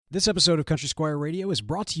This episode of Country Squire Radio is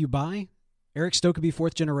brought to you by Eric Stokeby,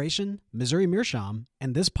 4th Generation, Missouri Meerschaum,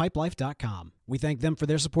 and ThisPipelife.com. We thank them for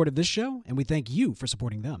their support of this show, and we thank you for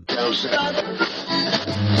supporting them. You're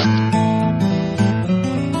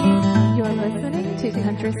listening to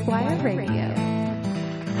Country Squire Radio.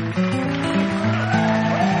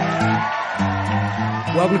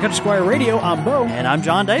 Welcome to Country Squire Radio. I'm Bo. And I'm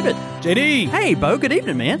John David. JD. Hey, Bo. Good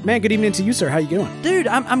evening, man. Man, good evening to you, sir. How you doing? Dude,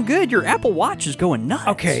 I'm good. Your Apple Watch is going nuts.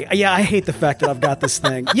 Okay. Yeah, I hate the fact that I've got this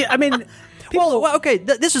thing. Yeah, I mean... Well, okay.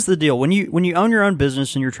 This is the deal. When you own your own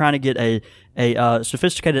business and you're trying to get a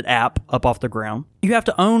sophisticated app up off the ground, you have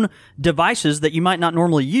to own devices that you might not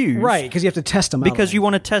normally use. Right, because you have to test them out. Because you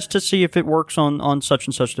want to test to see if it works on such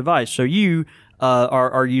and such device. So you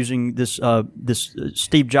are using this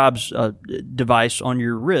Steve Jobs device on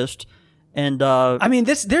your wrist. And I mean,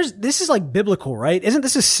 this is like biblical, right? Isn't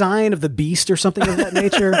this a sign of the beast or something of that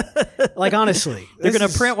nature? Like, honestly, they're going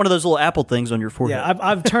to print one of those little Apple things on your forehead. Yeah,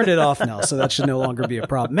 I've turned it off now, so that should no longer be a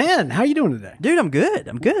problem. Man, how you doing today? Dude, I'm good.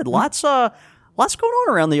 Lots going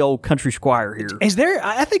on around the old Country Squire here. Is there?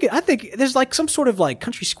 I think there's like some sort of like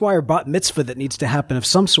Country Squire bat mitzvah that needs to happen of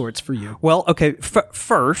some sorts for you. Well, okay.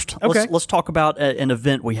 First, okay. Let's talk about an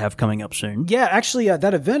event we have coming up soon. Yeah, actually,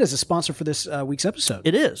 that event is a sponsor for this week's episode.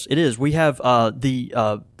 It is. We have the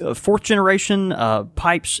 4th Generation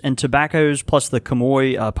pipes and tobaccos plus the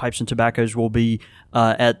Kamoy pipes and tobaccos will be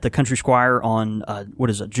at the Country Squire on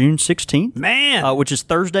June 16th? Man, which is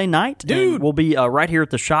Thursday night. Dude, and we'll be right here at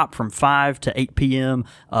the shop from 5 to 8 p.m.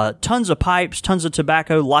 Tons of pipes, tons of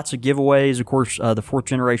tobacco, lots of giveaways. Of course, the 4th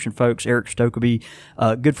Generation folks, Eric Stokeby,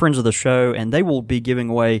 good friends of the show, and they will be giving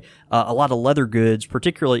away a lot of leather goods,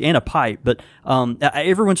 particularly, and a pipe. But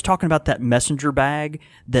everyone's talking about that messenger bag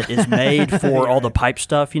that is made for all the pipe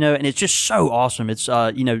stuff, and it's just so awesome. It's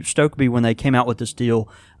Stokeby, when they came out with this deal,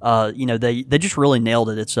 they just really nailed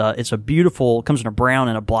it. It's a beautiful, comes in a brown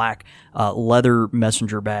and a black leather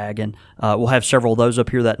messenger bag, and we'll have several of those up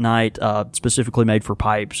here that night, specifically made for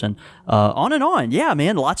pipes, and on and on. Yeah,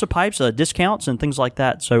 man, lots of pipes, discounts and things like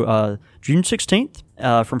that. So June 16th.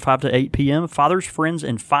 From 5 to 8 p.m. Fathers, Friends,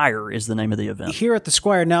 and Fire is the name of the event. Here at the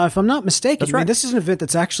Squire. Now, if I'm not mistaken, that's right. This is an event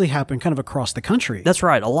that's actually happened kind of across the country. That's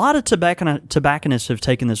right. A lot of tobacconists have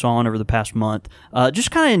taken this on over the past month, just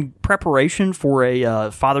kind of in preparation for a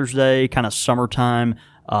Father's Day, kind of summertime,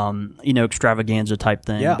 extravaganza type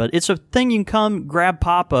thing. Yeah. But it's a thing you can come, grab,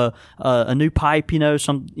 pop a new pipe,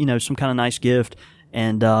 some kind of nice gift,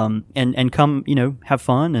 and come, have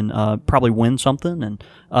fun and probably win something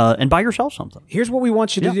and buy yourself something. Here's what we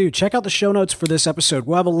want you to do. Check out the show notes for this episode.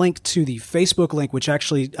 We'll have a link to the Facebook link, which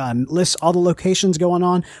actually lists all the locations going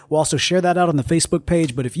on. We'll also share that out on the Facebook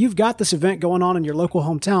page. But if you've got this event going on in your local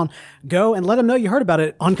hometown, go and let them know you heard about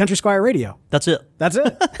it on Country Squire Radio. That's it.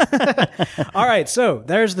 All right. So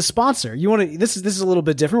there's the sponsor. This is a little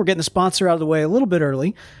bit different. We're getting the sponsor out of the way a little bit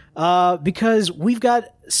early because we've got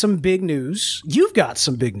some big news. You've got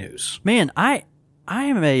some big news. Man, I'm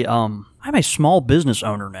a small business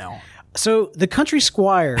owner now. So the Country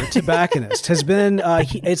Squire tobacconist has been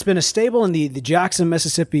it's been a stable in the Jackson,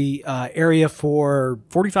 Mississippi area for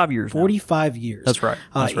 45 years. 45 years. That's right.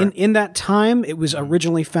 In that time, it was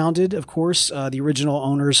originally founded, of course, the original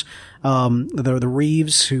owners, the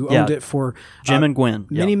Reeves, who owned it for Jim and Gwen,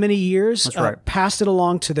 many years. That's right. Passed it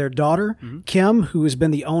along to their daughter, Kim, who has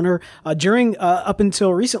been the owner during up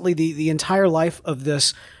until recently the entire life of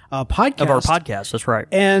this podcast. Of our podcast. That's right.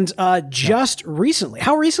 And just recently,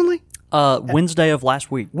 how recently? Wednesday of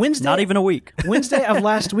last week. Not even a week. Wednesday of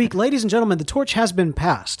last week. Ladies and gentlemen, the torch has been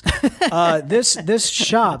passed. This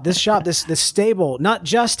stable, not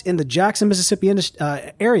just in the Jackson, Mississippi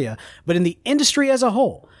area, but in the industry as a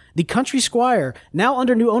whole. The Country Squire, now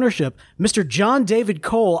under new ownership, Mr. John David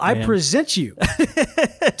Cole, I present you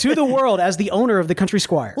to the world as the owner of the Country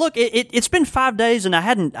Squire. Look, it's been 5 days and I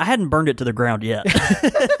hadn't burned it to the ground yet.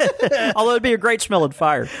 Although it'd be a great smelling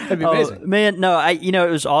fire. That'd be amazing. Man, no,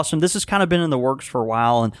 it was awesome. This has kind of been in the works for a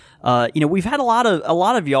while, and we've had a lot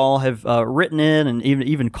of y'all have written in and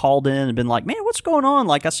even called in and been like, man, what's going on?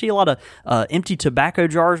 Like, I see a lot of empty tobacco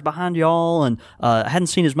jars behind y'all, and I hadn't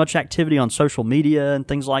seen as much activity on social media and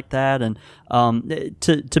things like that. And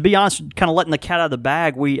to be honest, kind of letting the cat out of the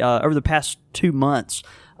bag, we over the past 2 months,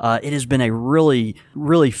 it has been a really,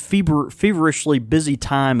 really feverishly busy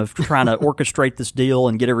time of trying to orchestrate this deal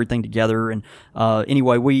and get everything together. And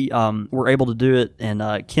anyway, we were able to do it.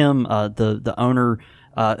 And Kim, the owner,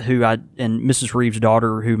 and Mrs. Reeves'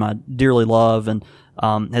 daughter, whom I dearly love, and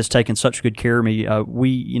has taken such good care of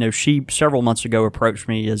me. She several months ago approached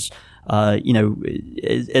me as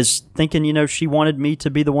thinking, she wanted me to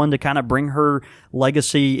be the one to kind of bring her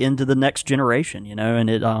legacy into the next generation, and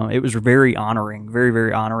it was very honoring, very,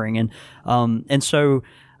 very honoring. And so,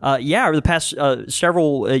 over the past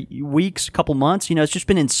several weeks, couple months, it's just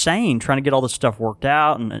been insane trying to get all this stuff worked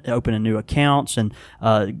out and opening new accounts and,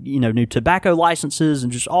 new tobacco licenses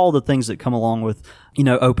and just all the things that come along with,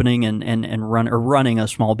 opening and running a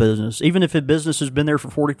small business. Even if a business has been there for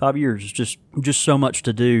 45 years, it's just so much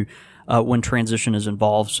to do when transition is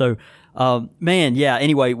involved. So,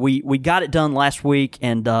 anyway, we got it done last week,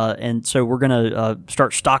 and so we're gonna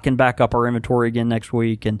start stocking back up our inventory again next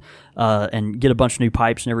week, and get a bunch of new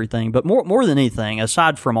pipes and everything. But more than anything,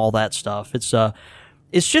 aside from all that stuff, it's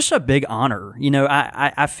just a big honor.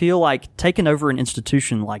 I feel like taking over an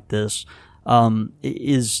institution like this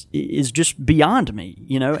is just beyond me.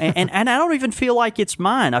 And I don't even feel like it's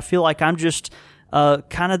mine. I feel like I'm just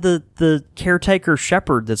kind of the caretaker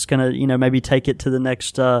shepherd that's gonna maybe take it to the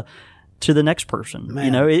next person.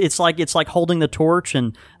 Man. It's like holding the torch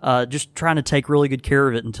and just trying to take really good care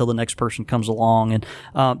of it until the next person comes along. And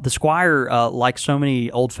the Squire, like so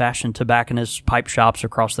many old-fashioned tobacconists, pipe shops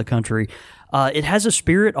across the country, it has a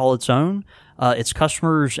spirit all its own. Its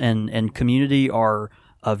customers and community are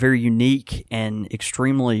very unique and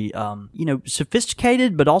extremely,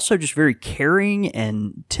 sophisticated, but also just very caring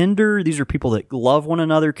and tender. These are people that love one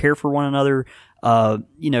another, care for one another,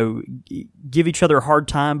 give each other a hard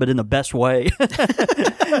time, but in the best way.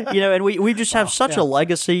 And we just have such a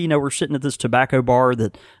legacy. We're sitting at this tobacco bar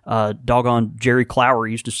that, doggone Jerry Clower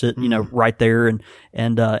used to sit, right there and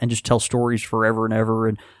just tell stories forever and ever.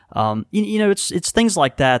 And, it's things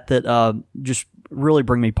like that just really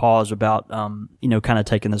bring me pause about, kind of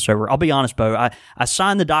taking this over. I'll be honest, Bo, I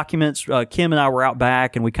signed the documents. Kim and I were out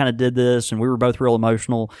back and we kind of did this and we were both real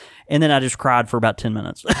emotional. And then I just cried for about 10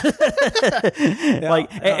 minutes.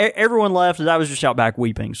 Everyone left and I was just out back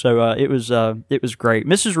weeping. So, it was great.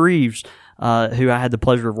 Mrs. Reeves, who I had the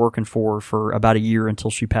pleasure of working for about a year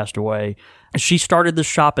until she passed away. She started this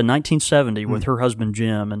shop in 1970 with her husband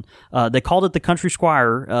Jim, and they called it the Country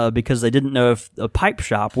Squire because they didn't know if a pipe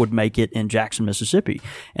shop would make it in Jackson, Mississippi.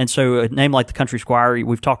 And so a name like the Country Squire,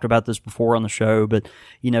 we've talked about this before on the show, but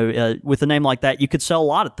with a name like that, you could sell a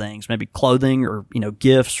lot of things, maybe clothing or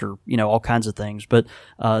gifts or all kinds of things. But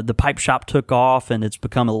the pipe shop took off, and it's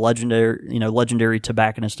become a legendary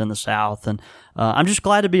tobacconist in the South. And I'm just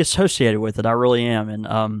glad to be associated with it. I really am.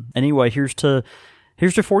 And anyway, here's to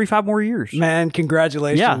 45 more years. Man,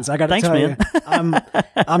 congratulations. Yeah, I got to tell man. you,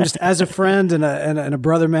 I'm just, as a friend and a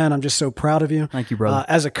brother, man, I'm just so proud of you. Thank you, brother.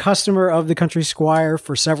 As a customer of the Country Squire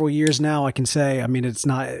for several years now, I can say, it's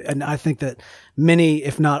not, and I think that many,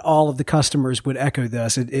 if not all of the customers would echo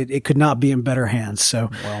this. It could not be in better hands. So,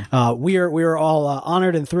 we are all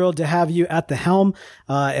honored and thrilled to have you at the helm.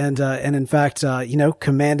 And in fact,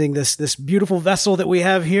 commanding this beautiful vessel that we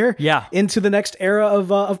have here. Yeah. Into the next era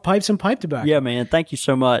of pipes and pipe tobacco. Yeah, man. Thank you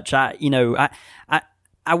so much. I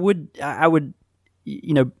would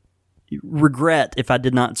regret if I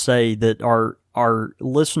did not say that our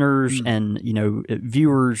listeners and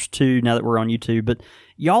viewers too, now that we're on YouTube, but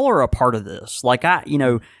y'all are a part of this. Like a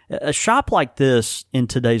shop like this in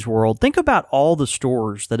today's world, think about all the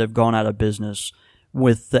stores that have gone out of business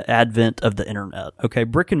with the advent of the internet. Okay,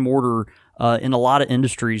 brick and mortar in a lot of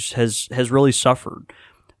industries has really suffered.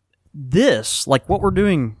 This, like what we're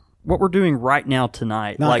doing right now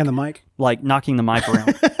tonight, knocking the mic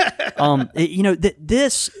around.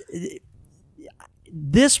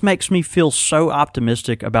 This makes me feel so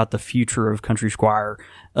optimistic about the future of Country Squire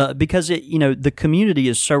because the community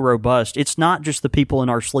is so robust. It's not just the people in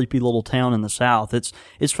our sleepy little town in the South.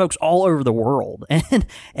 It's folks all over the world, and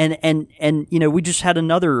we just had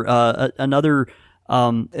another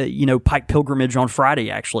pipe pilgrimage on Friday,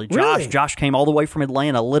 actually. Really? Josh came all the way from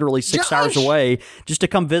Atlanta, literally 6 hours away, just to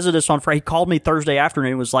come visit us on Friday. He called me Thursday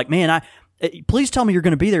afternoon and was like, man, please tell me you're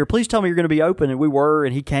going to be there. Please tell me you're going to be open. And we were,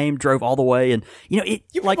 and he came, drove all the way. And, you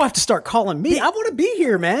people have to start calling me. I want to be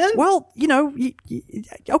here, man. Well,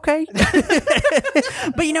 okay.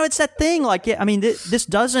 But, it's that thing. Like, this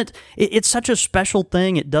doesn't, it's such a special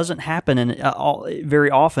thing. It doesn't happen very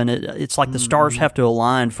often. It's like the stars have to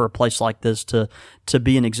align for a place like this to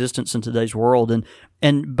be in existence in today's world.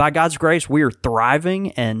 And by God's grace, we are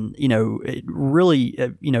thriving and,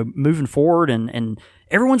 really, moving forward and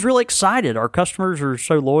everyone's really excited. Our customers are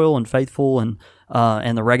so loyal and faithful and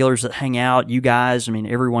the regulars that hang out, you guys,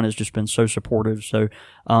 everyone has just been so supportive. So,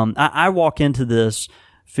 I walk into this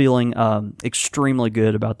feeling extremely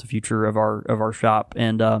good about the future of our shop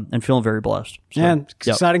and feeling very blessed. So, Man,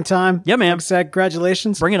 exciting time. Yeah, man. Like I said,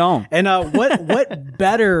 congratulations. Bring it on. And what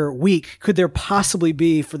better week could there possibly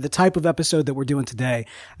be for the type of episode that we're doing today?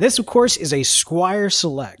 This, of course, is a Squire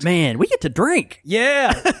Select. Man, we get to drink.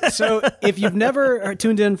 Yeah. So if you've never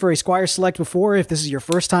tuned in for a Squire Select before, if this is your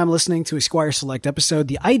first time listening to a Squire Select episode,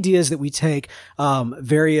 the idea is that we take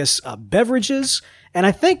various beverages. And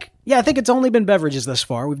I think it's only been beverages thus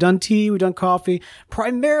far. We've done tea, we've done coffee.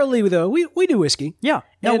 Primarily, though, we do whiskey. Yeah.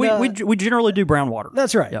 No, And, we generally do brown water.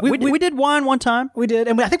 That's right. Yeah. We did wine one time. We did,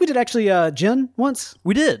 and I think we did actually gin once.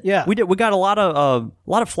 We did. Yeah. We did. We got a lot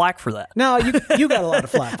of flack for that. No, you got a lot of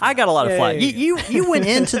flack. I got a lot of flack. Yeah. You went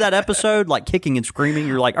into that episode like kicking and screaming.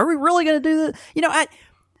 You're like, are we really going to do this? You know,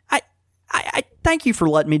 I thank you for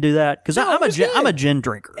letting me do that because I'm a gin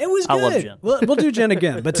drinker. It was good. I love gin. We'll do gin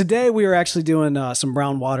again, but today we are actually doing some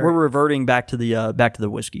brown water. We're reverting back to the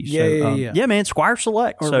whiskey. Yeah. Yeah, man, Squire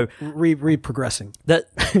Select. So re-progressing.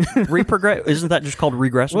 that reprogress isn't that just called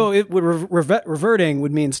regressing? Well, it would reverting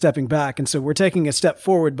would mean stepping back, and so we're taking a step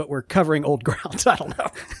forward, but we're covering old ground. I don't know.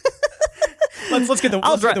 Let's get the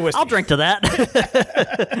whiskey. I'll drink to that.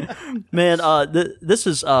 Man, this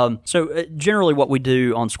is so generally what we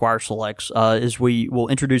do on Squire Selects is we will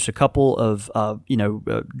introduce a couple of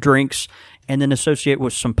drinks and then associate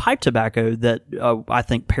with some pipe tobacco that I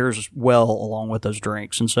think pairs well along with those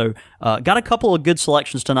drinks. And so got a couple of good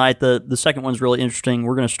selections tonight. The second one's really interesting.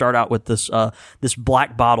 We're going to start out with this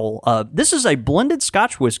Black Bottle. This is a blended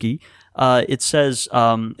Scotch whiskey. It says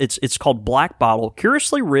it's called Black Bottle,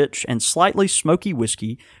 curiously rich and slightly smoky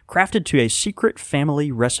whiskey, crafted to a secret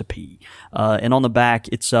family recipe. And on the back,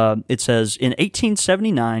 it says in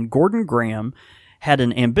 1879, Gordon Graham had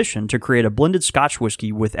an ambition to create a blended Scotch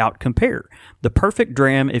whiskey without compare, the perfect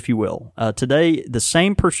dram, if you will. Today, the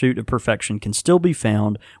same pursuit of perfection can still be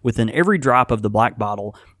found within every drop of the Black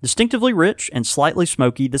Bottle. Distinctively rich and slightly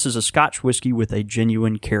smoky, this is a Scotch whiskey with a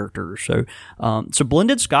genuine character. So, it's a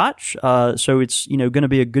blended Scotch. So it's going to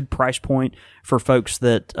be a good price point for folks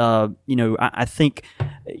that I think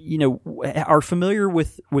are familiar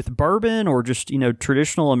with bourbon or just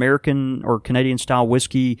traditional American or Canadian style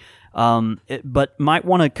whiskey. But might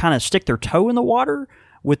want to kind of stick their toe in the water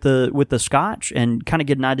with the Scotch and kind of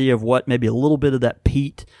get an idea of what maybe a little bit of that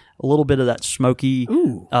peat, a little bit of that smoky,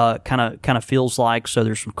 kind of feels like. So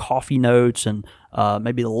there's some coffee notes and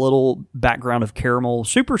maybe a little background of caramel,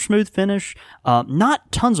 super smooth finish,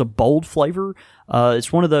 not tons of bold flavor.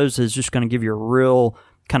 It's one of those that's just going to give you a real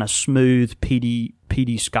kind of smooth, peaty,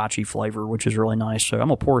 scotchy flavor, which is really nice. So I'm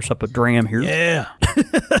gonna pour us up a dram here. Yeah,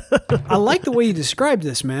 I like the way you described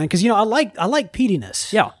this, man. Because I like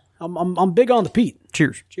peatiness. Yeah, I'm big on the peat.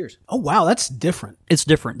 Cheers. Oh wow, that's different. It's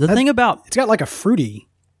different. It's got like a fruity.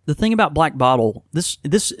 The thing about Black Bottle, this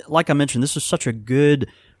like I mentioned, this is such a good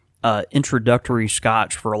introductory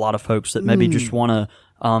Scotch for a lot of folks that maybe just want to.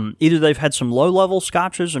 Either they've had some low-level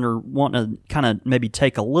scotches and are wanting to kind of maybe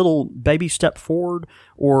take a little baby step forward,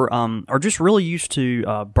 or are just really used to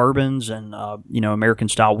bourbons and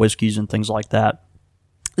American-style whiskeys and things like that.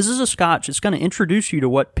 This is a Scotch. It's going to introduce you to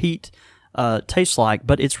what peat tastes like,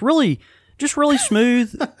 but it's really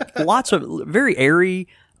smooth, lots of very airy,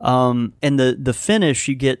 and the finish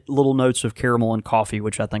you get little notes of caramel and coffee,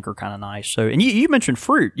 which I think are kind of nice. So, and you mentioned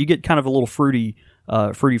fruit, you get kind of a little fruity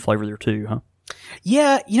flavor there too, huh?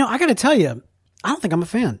 Yeah, I got to tell you, I don't think I'm a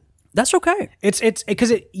fan. That's okay. It's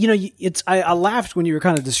because I laughed when you were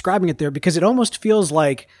kind of describing it there because it almost feels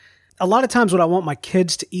like a lot of times when I want my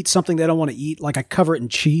kids to eat something they don't want to eat, like I cover it in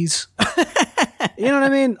cheese. You know what I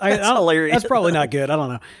mean? That's hilarious. That's probably not good. I don't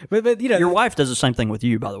know. But your wife does the same thing with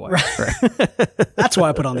you, by the way. Right. That's why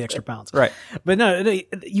I put on the extra pounds. Right. But no,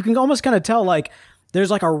 you can almost kind of tell like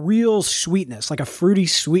there's like a real sweetness, like a fruity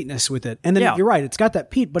sweetness with it. And then you're right, it's got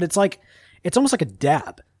that peat, but it's almost like a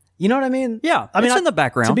dab. You know what I mean? Yeah, it's in the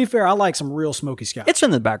background. To be fair, I like some real smoky Scotch. It's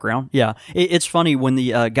in the background, yeah. It's funny when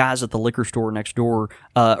the guys at the liquor store next door,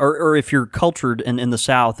 or if you're cultured and in the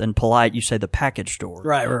South and polite, you say the package store.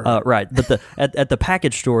 Right. Right. But at the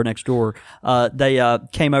package store next door, they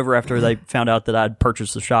came over after they found out that I'd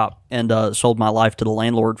purchased the shop and sold my life to the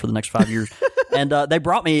landlord for the next 5 years. And they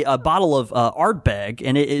brought me a bottle of Ardbeg,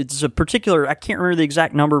 and it's a particular, I can't remember the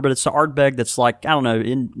exact number, but it's the Ardbeg that's like, I don't know,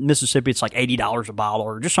 in Mississippi it's like $80 a bottle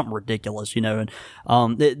or just something ridiculous, and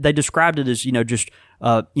they described it as, just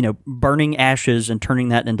burning ashes and turning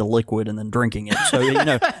that into liquid and then drinking it. So,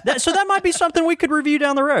 so that might be something we could review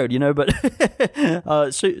down the road,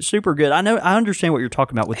 but super good. I understand what you're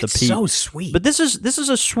talking about with the peat. So sweet. But this is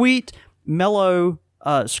a sweet, mellow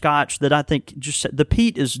Scotch that I think just the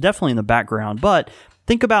peat is definitely in the background, but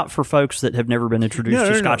think about for folks that have never been introduced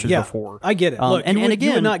to scotches Yeah, before. I get it. Look, and you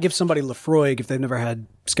again, would not give somebody Lefroy if they've never had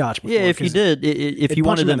scotch before. yeah, if you did, if you punch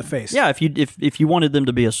wanted them in them the face. yeah, if you wanted them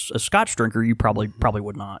to be a scotch drinker, you probably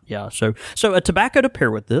would not. Yeah, so a tobacco to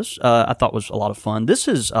pair with this, I thought was a lot of fun. This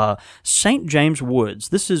is St. James Woods.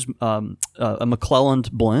 This is a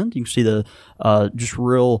McClelland blend. You can see the just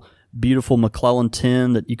real beautiful McClelland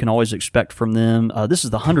tin that you can always expect from them. This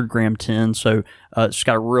is the 100-gram tin, so it's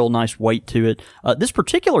got a real nice weight to it. This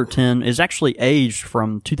particular tin is actually aged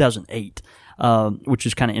from 2008. Which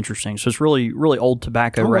is kind of interesting. So it's really, really old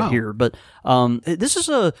tobacco right here. But this is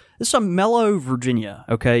a mellow Virginia.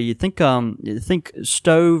 Okay, you think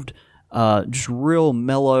stoved, just real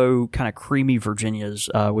mellow, kind of creamy Virginias,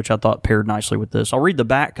 which I thought paired nicely with this. I'll read the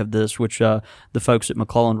back of this, which the folks at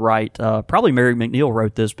McClelland write. Probably Mary McNeil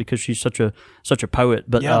wrote this because she's such a poet.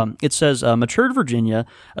 But it says matured Virginia,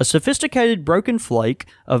 a sophisticated broken flake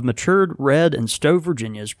of matured red and stove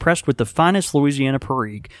Virginias, pressed with the finest Louisiana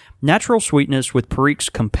Perique, natural sweetness with Perique's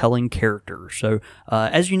compelling character. So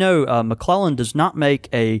as you know, McClelland does not make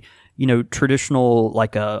a traditional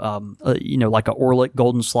like like a Orlick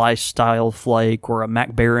Golden Slice style flake or a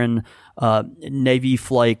Mac Baren Navy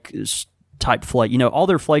flake type flake. All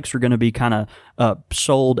their flakes are going to be kind of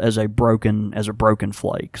sold as a broken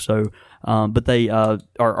flake. So, but they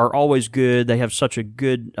are always good. They have such a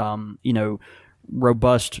good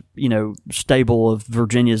robust stable of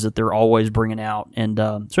Virginias that they're always bringing out. And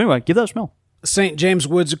so anyway, give that a smell. St. James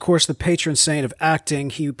Woods, of course, the patron saint of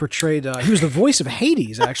acting. He portrayed, he was the voice of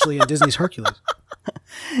Hades, actually, in Disney's Hercules.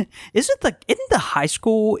 Isn't the high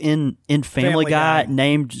school in Family Guy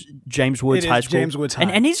named James Woods High School? James Woods High.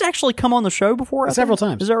 And he's actually come on the show before? Several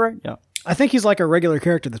times. Is that right? Yeah. I think he's like a regular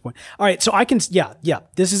character at this point. All right, so I can,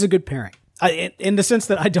 this is a good pairing. In the sense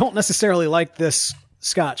that I don't necessarily like this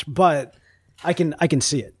scotch, but I can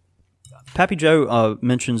see it. Pappy Joe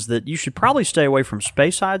mentions that you should probably stay away from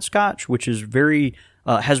Speyside Scotch, which is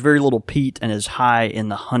has very little peat and is high in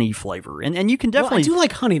the honey flavor. And you can definitely... I do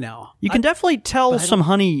like honey now. You can definitely tell some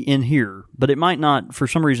honey in here, but it might not, for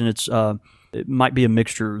some reason, it might be a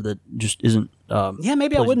mixture that just isn't...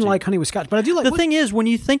 maybe I wouldn't like honey with scotch, but I do like... The thing is, when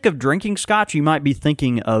you think of drinking scotch, you might be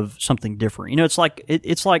thinking of something different. It's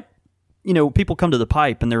like people come to the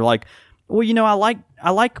pipe and they're like, well,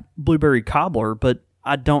 I like blueberry cobbler, but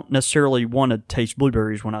I don't necessarily want to taste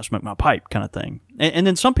blueberries when I smoke my pipe, kind of thing. And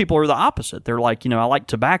then some people are the opposite. They're like, I like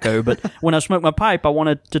tobacco, but when I smoke my pipe, I want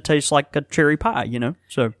it to taste like a cherry pie,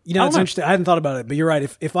 So it's interesting. I hadn't thought about it, but you're right.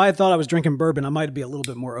 If I had thought I was drinking bourbon, I might be a little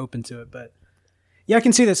bit more open to it. But yeah, I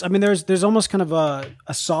can see this. I mean, there's almost kind of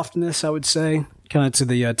a softness, I would say, kind of to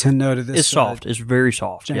the tin note of this. It's soft. It's very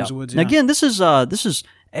soft. James Woods. Yeah. Again, this is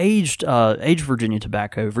aged Virginia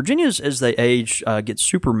tobacco. Virginias, as they age, get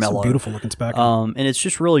super mellow. Beautiful looking tobacco. And it's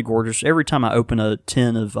just really gorgeous. Every time I open a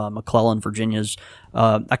tin of McClelland Virginias,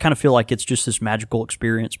 I kind of feel like it's just this magical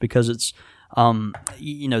experience because it's,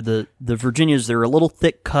 the Virginias, they're a little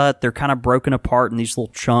thick cut. They're kind of broken apart in these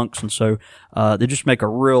little chunks. And so they just make a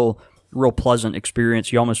real pleasant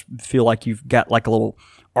experience. You almost feel like you've got like a little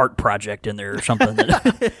art project in there or something.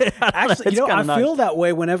 Actually, I feel that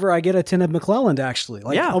way whenever I get a tin of McClelland, actually.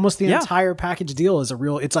 Almost the entire package deal is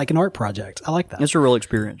it's like an art project. I like that. It's a real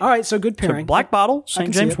experience. All right, so good pairing. So black bottle,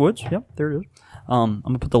 St. James Woods. Yep, there it is. I'm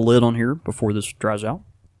going to put the lid on here before this dries out.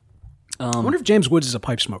 I wonder if James Woods is a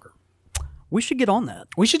pipe smoker. We should get on that.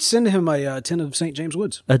 We should send him a tin of St. James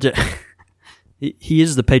Woods. He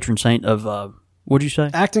is the patron saint of, what'd you say?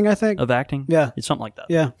 Acting, I think. Of acting? Yeah. It's something like that.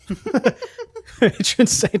 Yeah. Patron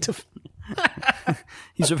saint of...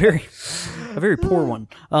 He's a very poor one.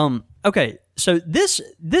 Okay, so this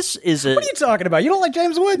is a... What are you talking about? You don't like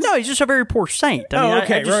James Woods? No, he's just a very poor saint.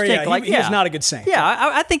 Okay. He's not a good saint. Yeah,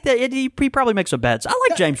 I think that he probably makes a bad... I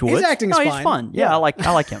like James Woods. His acting's fine. He's fun. Yeah, I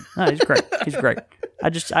like him. No, he's great. He's great. I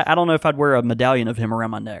don't know if I'd wear a medallion of him around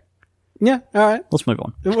my neck. Yeah, all right. Let's move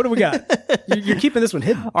on. What do we got? You're keeping this one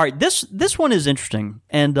hidden. All right, this one is interesting.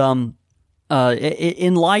 And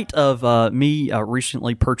in light of me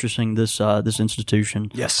recently purchasing this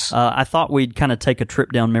institution, yes, I thought we'd kind of take a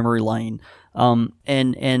trip down memory lane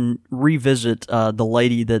and revisit the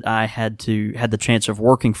lady that I had the chance of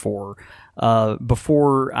working for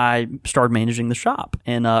before I started managing the shop.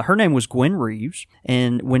 And her name was Gwen Reeves.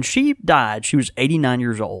 And when she died, she was 89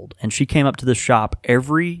 years old. And she came up to the shop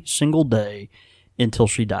every single day until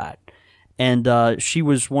she died. And she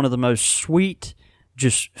was one of the most sweet,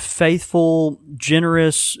 just faithful,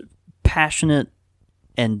 generous, passionate,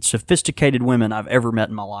 and sophisticated women I've ever met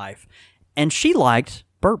in my life. And she liked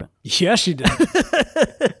bourbon. Yeah, she did.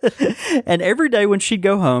 And every day when she'd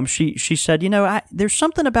go home, she said, there's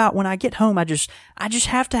something about when I get home, I just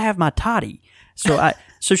have to have my toddy.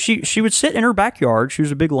 So she would sit in her backyard. She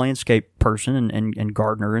was a big landscape person and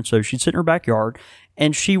gardener, and so she'd sit in her backyard,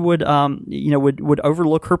 and she would would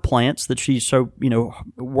overlook her plants that she so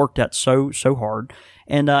worked at so hard,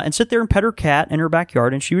 and sit there and pet her cat in her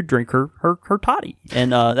backyard, and she would drink her toddy,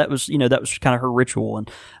 and that was kind of her ritual,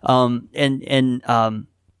 and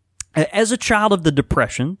as a child of the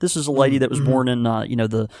Depression, this is a lady that was born in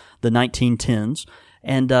the 1910s.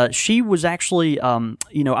 And she was actually,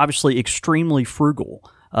 obviously extremely frugal.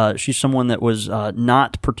 She's someone that was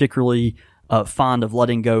not particularly fond of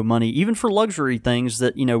letting go money, even for luxury things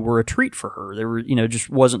that were a treat for her. They were, just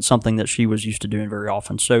wasn't something that she was used to doing very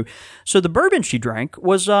often. So the bourbon she drank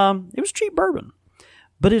was it was cheap bourbon,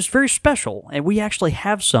 but it's very special. And we actually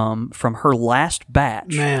have some from her last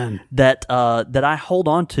batch, that I hold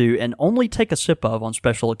on to and only take a sip of on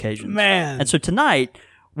special occasions. And so tonight,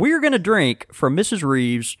 we are going to drink from Mrs.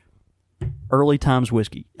 Reeves' Early Times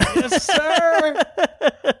Whiskey. Yes, sir.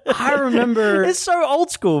 I remember. It's so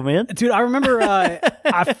old school, man. Dude, I remember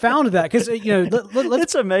I found that because,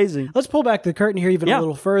 it's amazing. Let's pull back the curtain here even a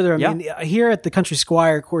little further. I mean, here at the Country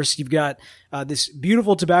Squire, of course, you've got this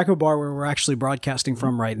beautiful tobacco bar where we're actually broadcasting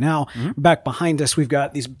from right now. Back behind us, we've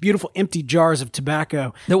got these beautiful empty jars of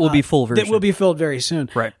tobacco. That will be full very soon. That will be filled very soon.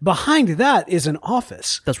 Right. Behind that is an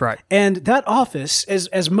office. That's right. And that office,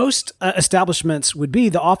 as most establishments would be,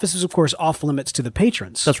 the office is, of course, off limits to the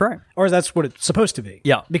patrons. That's right. Or that's what it's supposed to be.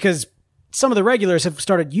 Yeah. Because some of the regulars have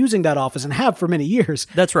started using that office and have for many years.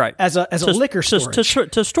 That's right. As a liquor storage.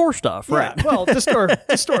 To store stuff, right. Yeah, well, to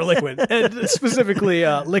store liquid, and specifically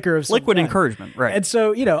liquor of some liquid kind. encouragement, right. And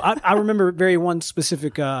so, I remember one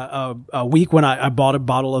specific week when I bought a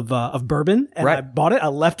bottle of bourbon, and I bought it, I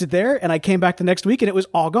left it there, and I came back the next week, and it was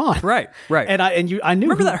all gone. Right. And I knew.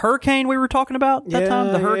 Remember that hurricane we were talking about that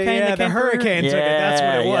time? The hurricane that came the hurricane took it. That's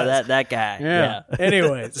what it was. Yeah, that guy. Yeah.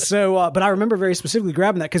 Anyway, so, but I remember very specifically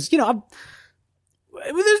grabbing that because,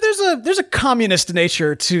 there's a communist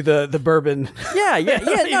nature to the bourbon. We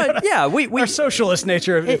our socialist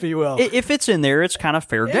nature, if you will. If it's in there, it's kind of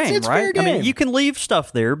fair game, it's right? Fair game. I mean, you can leave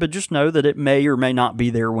stuff there, but just know that it may or may not be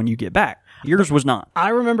there when you get back. Yours was not. I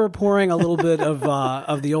remember pouring a little bit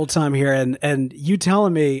of the old time here, and you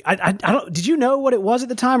telling me, I don't. Did you know what it was at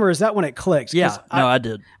the time, or is that when it clicked? Yeah, I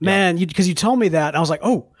did. Man, because you told me that, and I was like,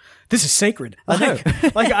 oh. This is sacred. I know.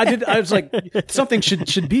 I was like, something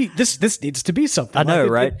should be, this needs to be something. I know,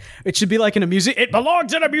 right? It should be like in a museum. It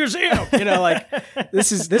belongs in a museum.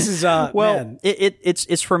 This is, well, man.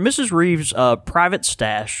 It's from Mrs. Reeves' private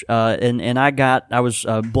stash. And I was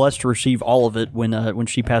blessed to receive all of it when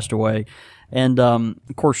she passed away. And, of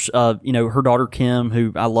course, her daughter Kim,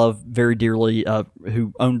 who I love very dearly,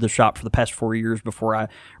 who owned the shop for the past 4 years before I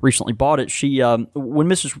recently bought it. She, when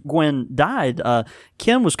Mrs. Gwen died,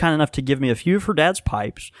 Kim was kind enough to give me a few of her dad's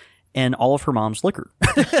pipes and all of her mom's liquor.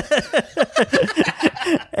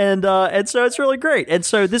 and so it's really great. And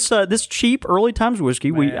so this cheap Early Times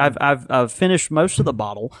whiskey, I've finished most of the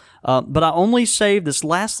bottle, but I only saved this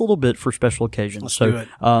last little bit for special occasions. Let's so do it.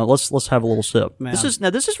 Let's have a little sip. Man. This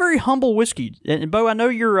is very humble whiskey. And Bo, I know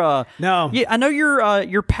your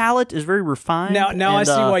your palate is very refined. Now I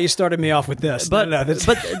see why you started me off with this.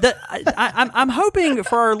 I'm hoping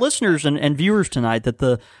for our listeners and viewers tonight that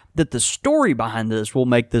the story behind this will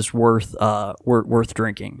make this worth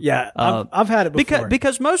drinking. Yeah, I've had it before.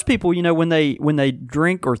 Because most people, when they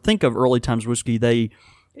drink or think of Early Times whiskey, they,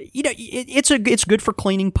 it's good for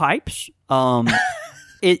cleaning pipes.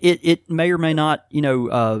 It may or may not,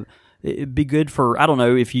 it'd be good for, I don't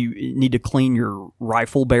know, if you need to clean your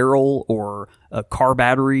rifle barrel or a car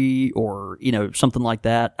battery or, something like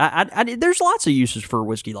that. There's lots of uses for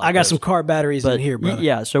whiskey like that. I got some car batteries in here, brother.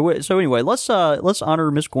 Yeah, so anyway, let's honor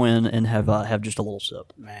Miss Gwen and have just a little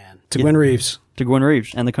sip. Man. To Gwen Reeves. To Gwen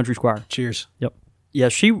Reeves and the Country Squire. Cheers. Yep. Yeah,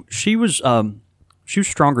 she was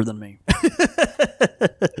stronger than me.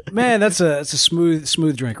 Man, it's a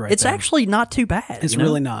smooth drink right It's there. actually not too bad. It's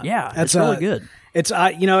really not. Yeah, it's really good. It's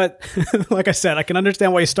like I said, I can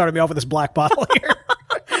understand why you started me off with this black bottle here.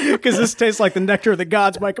 Because this tastes like the nectar of the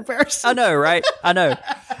gods by comparison. I know, right? I know.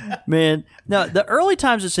 Man. Now, the Early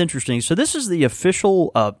Times, it's interesting. So this is the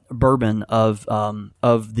official bourbon of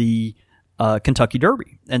the Kentucky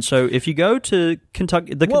Derby. And so if you go to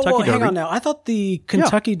Kentucky Derby... hang on now. I thought the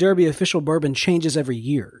Kentucky Derby official bourbon changes every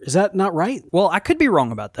year. Is that not right? Well, I could be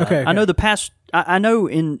wrong about that. Okay. I know I know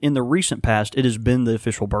in the recent past, it has been the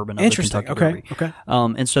official bourbon of the Kentucky Derby. Okay.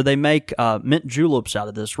 And so they make mint juleps out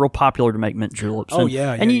of this. Real popular to make mint juleps.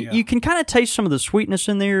 And you can kind of taste some of the sweetness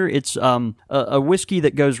in there. It's a whiskey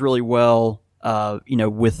that goes really well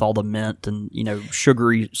with all the mint and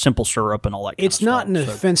sugary simple syrup and all that. It's not an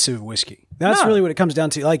offensive whiskey. That's really what it comes down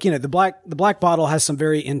to. Like, the black bottle has some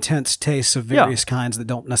very intense tastes of various kinds that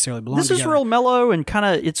don't necessarily belong together. This is real mellow and kind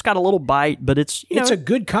of, it's got a little bite, but it's a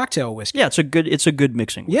good cocktail whiskey. Yeah, it's a good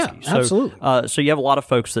mixing whiskey. Yeah, absolutely. So you have a lot of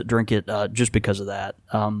folks that drink it just because of that.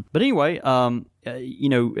 But anyway, and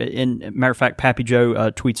matter of fact, Pappy Joe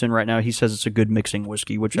tweets in right now. He says it's a good mixing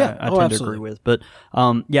whiskey, which I tend to agree with. But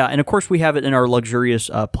and of course we have it in our luxurious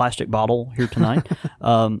plastic bottle here tonight.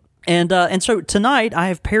 And so tonight I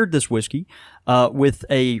have paired this whiskey with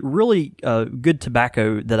a really good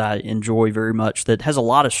tobacco that I enjoy very much that has a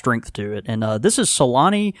lot of strength to it. And this is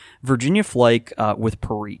Solani Virginia Flake with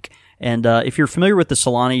Perique. And if you're familiar with the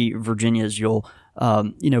Solani Virginias, you'll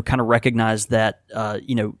kind of recognize that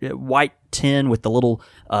white tin with the little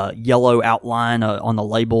yellow outline on the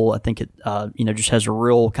label. I think it just has a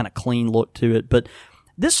real kind of clean look to it. But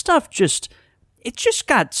this stuff It just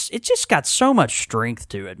got so much strength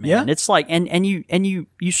to it, man. Yeah. It's like, and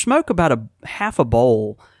you smoke about a half a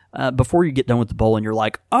bowl before you get done with the bowl, and you're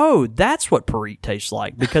like, oh, that's what Perique tastes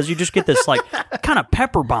like, because you just get this like kind of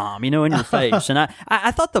pepper bomb, in your face. And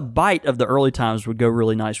I thought the bite of the early times would go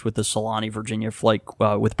really nice with the Solani Virginia Flake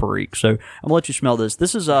with Perique. So I'm gonna let you smell this.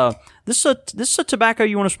 This is a tobacco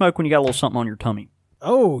you want to smoke when you got a little something on your tummy.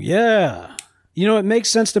 Oh yeah. It makes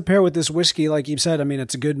sense to pair with this whiskey, like you said. I mean,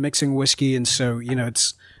 it's a good mixing whiskey, and so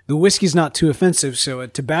the whiskey's not too offensive. So a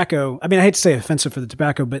tobacco, I mean, I hate to say offensive for the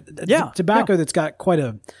tobacco, but tobacco that's got quite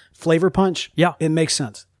a flavor punch. Yeah, it makes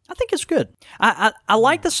sense. I think it's good. I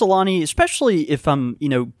like the Solani, especially if I'm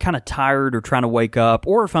kind of tired or trying to wake up,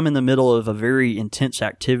 or if I'm in the middle of a very intense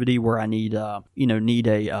activity where I need a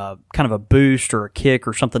kind of a boost or a kick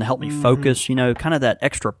or something to help me focus. Kind of that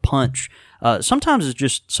extra punch. Sometimes it's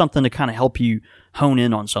just something to kind of help you hone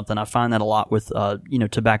in on something. I find that a lot with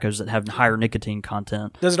tobaccos that have higher nicotine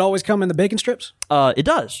content. Does it always come in the bacon strips? It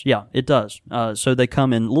does. Yeah, it does. So they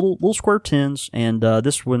come in little square tins, and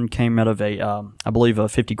this one came out of I believe a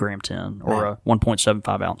 50-gram tin or a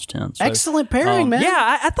 1.75 ounce tin. So, excellent pairing, man.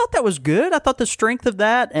 Yeah, I thought that was good. I thought the strength of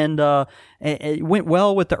that and it went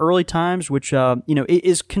well with the early times, which it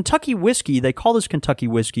is Kentucky whiskey. They call this Kentucky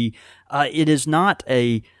whiskey. It is not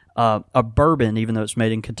a bourbon, even though it's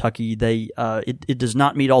made in Kentucky. It does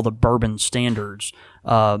not meet all the bourbon standards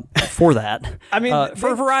for that. I mean,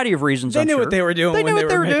 for a variety of reasons. They knew what they were doing. They knew what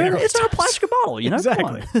they were doing. It. It's in a plastic bottle,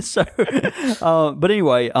 Exactly. So, but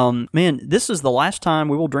anyway, man, this is the last time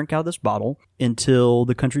we will drink out of this bottle until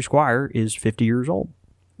the Country Squire is 50 years old.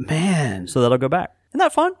 Man, so that'll go back. Isn't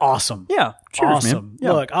that fun? Awesome. Yeah. Cheers, awesome. Man.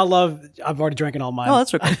 Yeah. Look, I've already drinking all mine. Oh,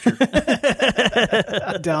 that's okay.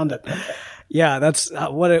 I downed it. Yeah, that's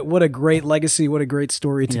what a great legacy, what a great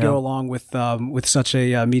story to go along with such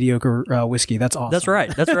a mediocre whiskey. That's awesome. That's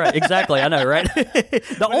right. Exactly. I know, right?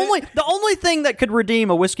 The only thing that could redeem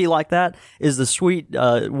a whiskey like that is the sweet,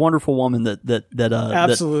 wonderful woman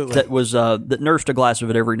absolutely that nursed a glass of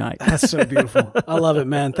it every night. That's so beautiful. I love it,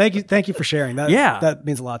 man. Thank you for sharing that. Yeah, that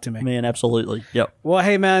means a lot to me, man. Absolutely. Yep. Well,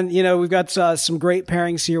 hey, man, we've got some great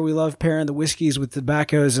pairings here. We love pairing the whiskeys with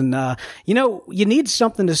tobaccos, and you need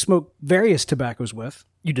something to smoke various tobaccos with.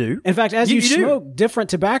 You do. In fact, as you smoke different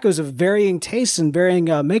tobaccos of varying tastes and varying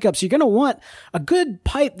makeups, you're going to want a good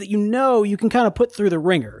pipe that you can kind of put through the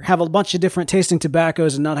ringer, have a bunch of different tasting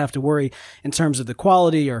tobaccos and not have to worry in terms of the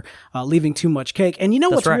quality or leaving too much cake. And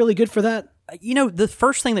what's really good for that? The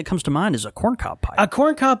first thing that comes to mind is a corncob pipe. A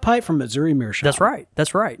corncob pipe from Missouri Meerschaum. That's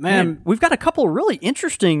right. Man, we've got a couple of really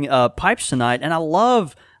interesting pipes tonight, and I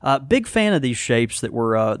love... big fan of these shapes that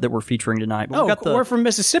we're featuring tonight. But we're from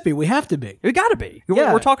Mississippi. We have to be. We got to be.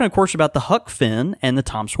 Yeah. We're talking, of course, about the Huck Finn and the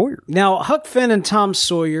Tom Sawyer. Now, Huck Finn and Tom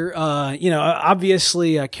Sawyer,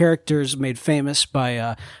 obviously characters made famous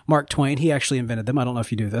by Mark Twain. He actually invented them. I don't know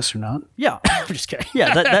if you do this or not. Yeah, I'm just kidding.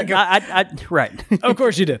 Yeah, right. Of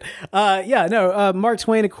course you did. Mark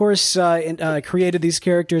Twain, of course, created these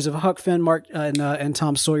characters of Huck Finn, Mark, and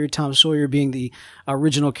Tom Sawyer. Tom Sawyer being the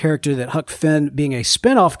original character, that Huck Finn being a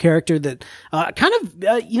spin-off character that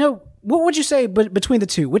what would you say between the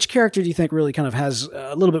two? Which character do you think really kind of has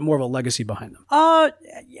a little bit more of a legacy behind them? I'm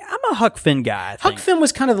a Huck Finn guy. Huck Finn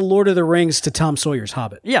was kind of the Lord of the Rings to Tom Sawyer's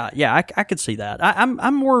Hobbit. Yeah, I could see that.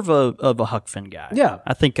 I'm more of a Huck Finn guy. Yeah,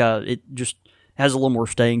 I think it just has a little more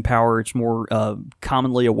staying power. It's more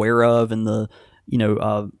commonly aware of in the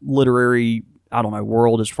literary, I don't know,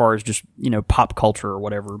 world as far as just, pop culture or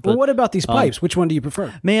whatever. But what about these pipes? Which one do you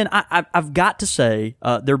prefer? Man, I've got to say,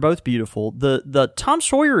 they're both beautiful. The Tom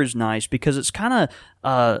Sawyer is nice because it's kind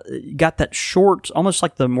of got that short, almost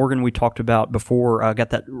like the Morgan we talked about before,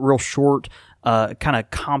 got that real short, kind of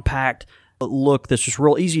compact, look that's just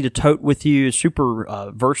real easy to tote with you. It's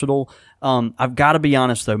super versatile. I've got to be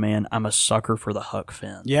honest though, man. I'm a sucker for the Huck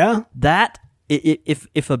Finn. Yeah. That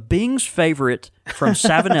if a Bing's favorite from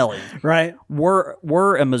Savinelli right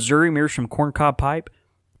were a Missouri Meerschaum corncob pipe,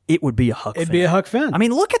 it would be a Huck Finn. It'd be a Huck Finn. I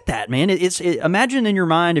mean, look at that, man. Imagine in your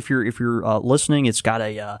mind, if you're listening, it's got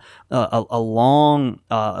a long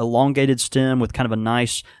elongated stem with kind of a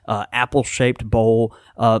nice apple shaped bowl,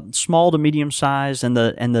 small to medium size, and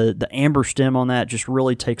the amber stem on that just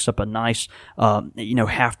really takes up a nice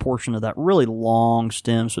half portion of that really long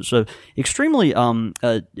stem. So it's a extremely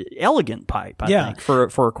elegant pipe, I think, for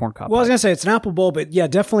a corncob. Well, I was gonna say it's an apple bowl, but yeah,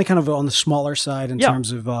 definitely kind of on the smaller side in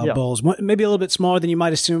terms of bowls. Maybe a little bit smaller than you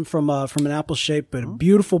might assume from an apple shape, but a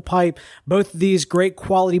beautiful pipe. Both of these great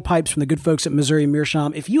quality pipes from the good folks at Missouri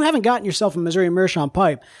Meerschaum. If you haven't gotten yourself a Missouri Meerschaum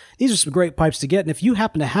pipe, these are some great pipes to get. And if you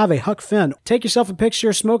happen to have a Huck Finn, take yourself a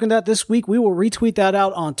picture smoking that this week. We will retweet that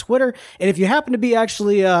out on Twitter. And if you happen to be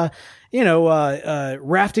actually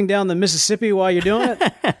rafting down the Mississippi while you're doing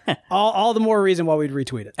it, all the more reason why we'd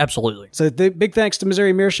retweet it. Absolutely. So big thanks to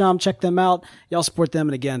Missouri Meerschaum. Check them out. Y'all support them.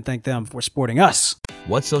 And again, thank them for supporting us.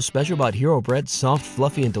 What's so special about Hero Bread's soft,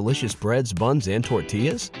 fluffy, and delicious breads, buns, and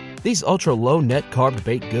tortillas? These ultra-low net-carb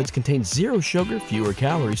baked goods contain zero sugar, fewer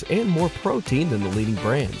calories, and more protein than the leading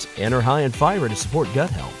brands, and are high in fiber to support gut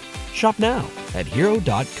health. Shop now at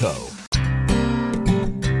Hero.co.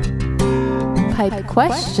 Pipe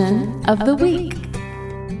question of the week.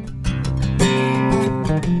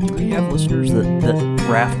 Do you have listeners that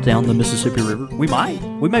raft down the Mississippi River? We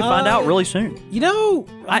may find out really soon.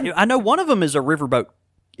 I know one of them is a riverboat.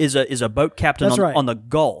 Is a boat captain on the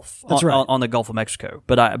Gulf. That's right. On the Gulf of Mexico.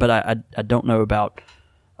 But I don't know about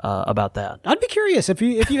that. I'd be curious if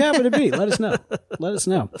you happen to be. Let us know. Let us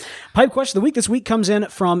know. Pipe question of the week this week comes in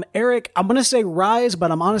from Eric. I'm going to say Rise, but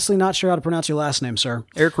I'm honestly not sure how to pronounce your last name, sir.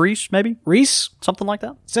 Eric Reese, maybe? Reese? Something like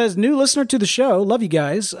that. Says, new listener to the show. Love you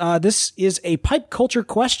guys. This is a pipe culture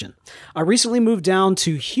question. I recently moved down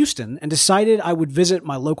to Houston and decided I would visit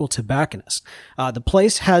my local tobacconist. The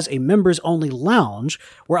place has a members-only lounge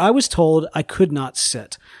where I was told I could not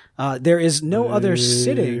sit. There is no other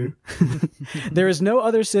sitting. There is no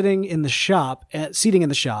other seating in the shop,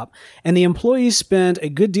 and the employees spend a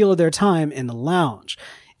good deal of their time in the lounge.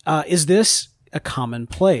 Is this a common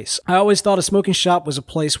place? I always thought a smoking shop was a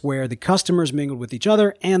place where the customers mingled with each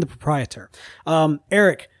other and the proprietor.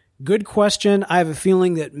 Eric, good question. I have a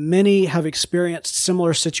feeling that many have experienced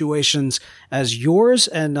similar situations as yours,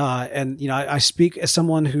 and I speak as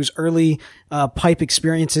someone whose early pipe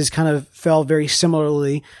experiences kind of fell very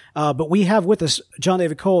similarly. But we have with us John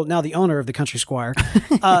David Cole, now the owner of the Country Squire.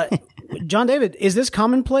 John David, is this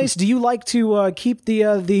commonplace? Do you like to keep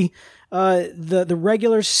the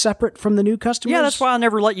regulars separate from the new customers? Yeah, that's why I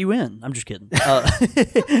never let you in. I'm just kidding.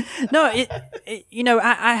 No,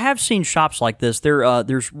 I have seen shops like this.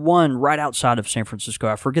 There's one right outside of San Francisco.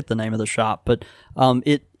 I forget the name of the shop, but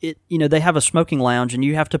they have a smoking lounge, and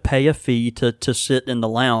you have to pay a fee to sit in the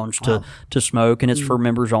lounge to smoke, and it's for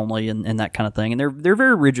members only and that kind of thing. And they're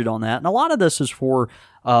very rigid on that. And a lot of this is for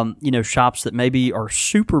shops that maybe are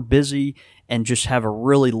super busy and just have a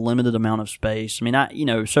really limited amount of space. I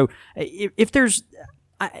mean, so if there's,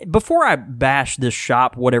 before I bash this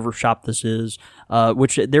shop, whatever shop this is,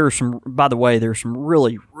 which there are some, by the way, there are some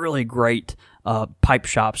really, really great pipe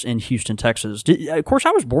shops in Houston, Texas. Of course,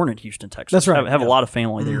 I was born in Houston, Texas. That's right. I have a lot of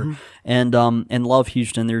family there, and love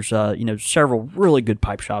Houston. There's several really good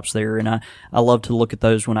pipe shops there, and I love to look at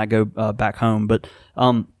those when I go back home. But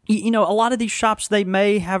a lot of these shops, they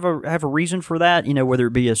may have a reason for that. Whether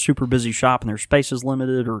it be a super busy shop and their space is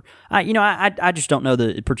limited, or I just don't know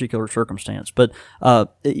the particular circumstance. But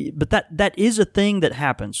that is a thing that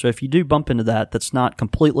happens. So if you do bump into that, that's not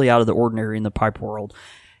completely out of the ordinary in the pipe world.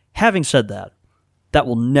 Having said that, that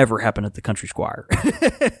will never happen at the Country Squire.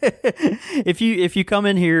 If you come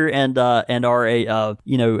in here and are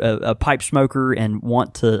a pipe smoker and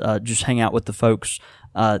want to just hang out with the folks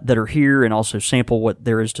that are here and also sample what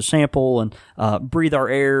there is to sample and breathe our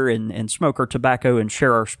air and smoke our tobacco and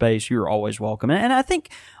share our space, you're always welcome. And I think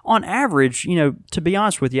on average, to be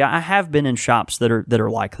honest with you, I have been in shops that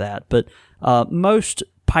are like that, but most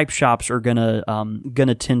pipe shops are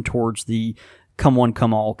gonna tend towards the come one,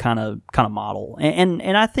 come all kind of model.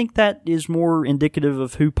 And I think that is more indicative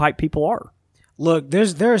of who pipe people are.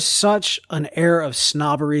 There's such an air of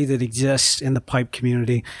snobbery that exists in the pipe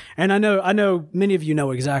community. And I know many of you know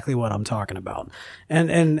exactly what I'm talking about.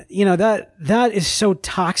 And that is so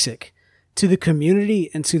toxic to the community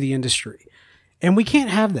and to the industry. And we can't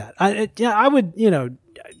have that. I would,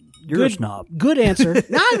 You're a snob. Good answer.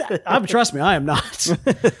 Trust me, I am not.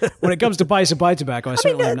 When it comes to pipes and pipe tobacco, I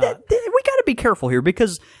certainly am not. We got to be careful here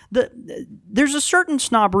because there's a certain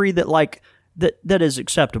snobbery that is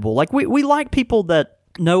acceptable. Like we like people that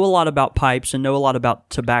know a lot about pipes and know a lot about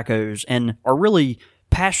tobaccos and are really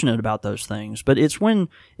passionate about those things, but it's when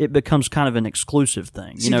it becomes kind of an exclusive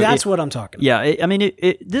thing. See, that's what I'm talking about.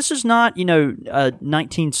 Yeah, this is not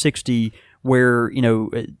 1960 where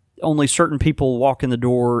only certain people walk in the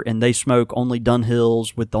door and they smoke only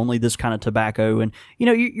Dunhills with only this kind of tobacco. And,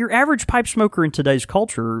 your average pipe smoker in today's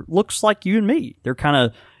culture looks like you and me. They're kind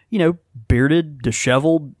of, bearded,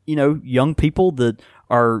 disheveled, young people that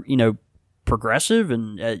are, progressive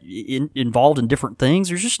and involved in different things.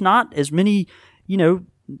 There's just not as many,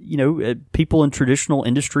 people in traditional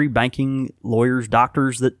industry, banking, lawyers,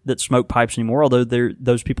 doctors that smoke pipes anymore, although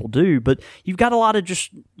those people do. But you've got a lot of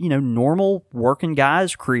just, normal working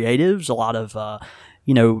guys, creatives, a lot of,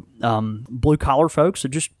 blue collar folks that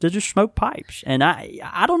just smoke pipes. And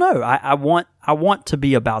I don't know. I want to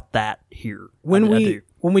be about that here. When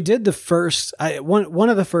we did the first, one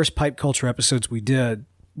of the first pipe culture episodes we did,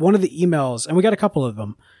 one of the emails, and we got a couple of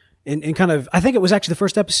them, and kind of, I think it was actually the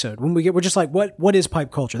first episode when we're just like, what is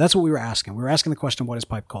pipe culture? That's what we were asking. We were asking the question, what is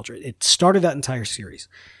pipe culture? It started that entire series.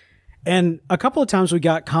 And a couple of times we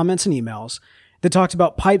got comments and emails that talked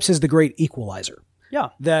about pipes as the great equalizer. Yeah.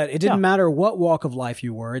 That it didn't matter what walk of life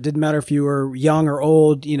you were. It didn't matter if you were young or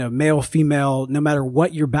old, male, female, no matter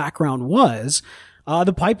what your background was.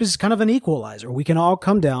 The pipe is kind of an equalizer. We can all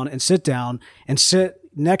come down and sit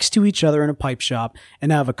next to each other in a pipe shop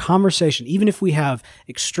and have a conversation. Even if we have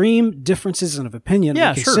extreme differences of opinion, we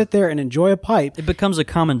can sit there and enjoy a pipe. It becomes a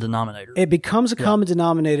common denominator. It becomes a common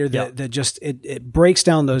denominator that just, it breaks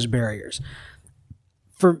down those barriers.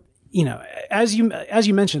 For, as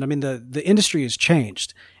you mentioned, I mean, the industry has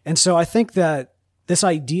changed. And so I think that this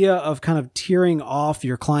idea of kind of tearing off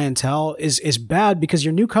your clientele is bad because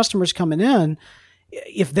your new customers coming in,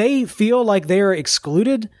 if they feel like they are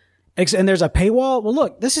excluded and there's a paywall, well,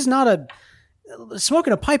 look, this is not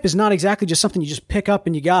smoking a pipe is not exactly just something you just pick up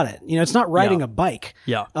and you got it. It's not riding a bike.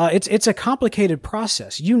 Yeah. It's a complicated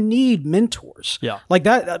process. You need mentors. Yeah. Like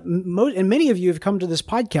that. And many of you have come to this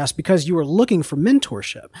podcast because you were looking for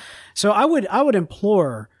mentorship. So I would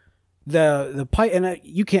implore the pipe, and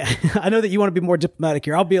you can't, I know that you want to be more diplomatic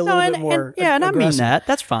here. I'll be a little bit more. And I mean that.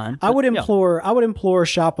 That's fine. I would implore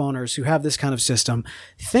shop owners who have this kind of system,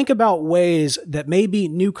 think about ways that maybe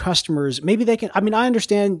new customers, maybe they can, I mean, I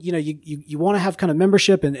understand, you want to have kind of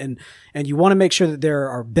membership and you want to make sure that there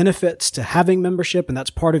are benefits to having membership, and that's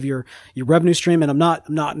part of your revenue stream. And I'm not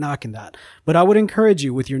knocking that, but I would encourage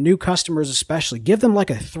you with your new customers, especially, give them like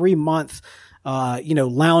a 3-month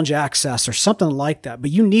lounge access or something like that.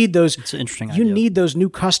 But you need those. It's an interesting idea. You need those new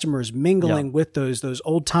customers mingling with those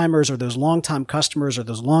old timers or those long time customers or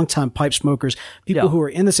those long time pipe smokers, people who are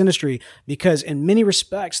in this industry, because in many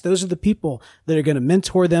respects, those are the people that are going to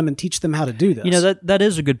mentor them and teach them how to do this. That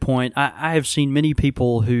is a good point. I have seen many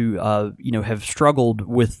people who, have struggled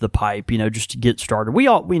with the pipe, just to get started. We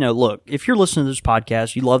all, look, if you're listening to this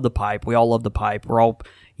podcast, you love the pipe. We all love the pipe. We're all,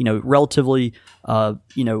 relatively,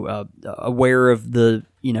 aware of the,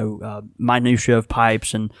 minutia of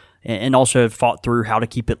pipes and also have fought through how to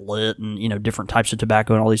keep it lit and, different types of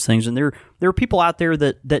tobacco and all these things. And there are people out there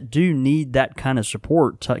that do need that kind of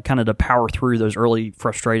support to power through those early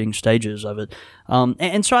frustrating stages of it.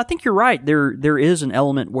 And so I think you're right. There is an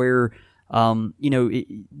element where,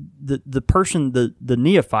 the person, the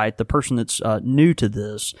neophyte, the person that's new to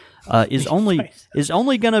this, is only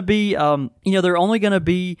going to be, they're only going to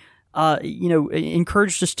be,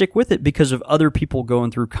 encouraged to stick with it because of other people going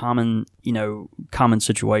through common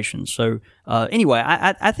situations. So, anyway,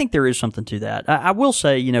 I think there is something to that. I will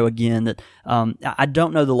say, again, that, I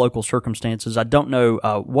don't know the local circumstances. I don't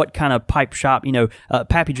know, what kind of pipe shop,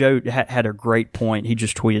 Pappy Joe had a great point. He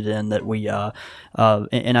just tweeted in that we,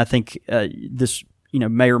 and I think, this,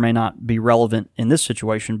 may or may not be relevant in this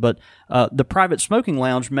situation, but the private smoking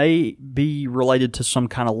lounge may be related to some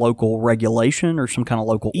kind of local regulation or some kind of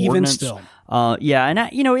local ordinance. Even still.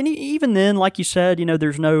 And even then, like you said,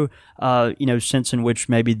 there's no, sense in which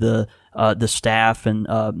maybe the staff and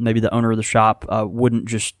maybe the owner of the shop wouldn't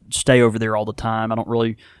just stay over there all the time. I don't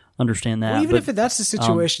really understand that. Well, even if that's the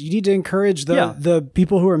situation, you need to encourage the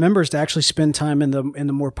people who are members to actually spend time in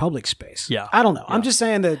the more public space. Yeah. I don't know. Yeah. I'm just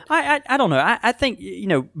saying that. I don't know. I think,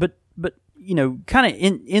 but kind of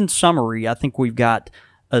in summary, I think we've got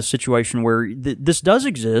a situation where this does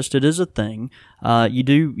exist. It is a thing. You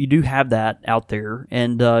do have that out there,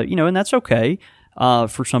 and and that's okay.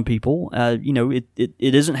 For some people, it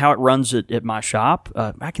isn't how it runs at my shop.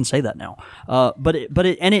 I can say that now. But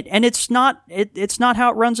it's not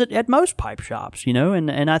how it runs at most pipe shops,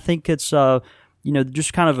 and I think it's,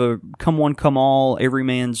 just kind of a come one, come all,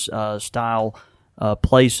 everyman's style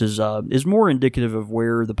place is more indicative of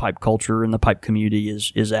where the pipe culture and the pipe community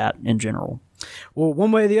is at in general. Well,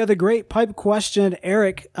 one way or the other, great pipe question.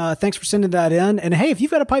 Eric, thanks for sending that in. And hey, if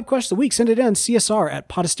you've got a pipe question of the week, send it in,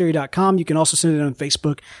 csr@podastery.com. You can also send it on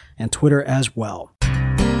Facebook and Twitter as well.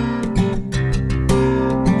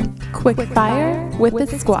 Quick Fire with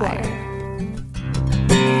the Squire.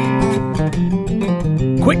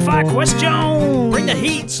 Quick fire question! Bring the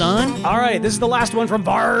heat, son. All right, this is the last one from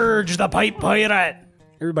Varge, the pipe pirate.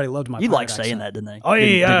 Everybody loved my You pirate like saying accent. that, didn't they? Oh,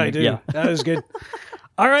 yeah, I Didn't do. you? Yeah. That was good.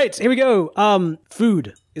 All right, here we go.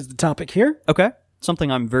 Food is the topic here. Okay.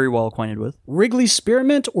 Something I'm very well acquainted with. Wrigley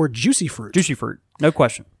Spearmint or Juicy Fruit? Juicy fruit. No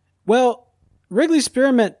question. Well, Wrigley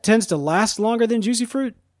Spearmint tends to last longer than Juicy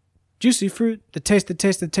Fruit. Juicy Fruit, the taste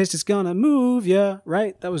is gonna move ya,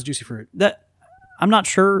 right? That was Juicy Fruit. That I'm not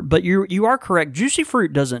sure, but you are correct. Juicy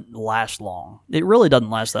fruit doesn't last long. It really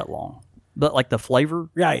doesn't last that long. But like the flavor,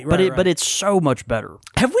 Right, But it's so much better.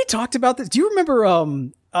 Have we talked about this? Do you remember,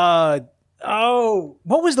 what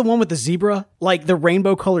was the one with the zebra? Like the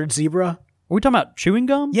rainbow colored zebra? Are we talking about chewing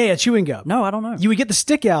gum? Yeah, chewing gum. No, I don't know. You would get the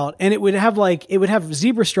stick out and it would have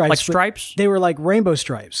zebra stripes. Like but stripes? They were like rainbow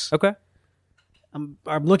stripes. Okay. I'm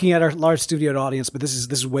looking at our large studio audience, but this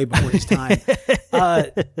is way before his time.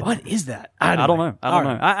 What is that? I don't know. All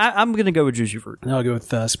right. I'm going to go with juicy fruit. I'll go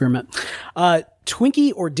with spearmint.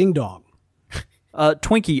 Twinkie or Ding Dong?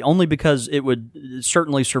 Twinkie, only because it would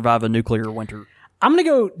certainly survive a nuclear winter. I'm gonna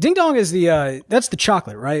go. Ding Dong is that's the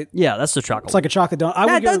chocolate, right? Yeah, that's the chocolate. It's like a chocolate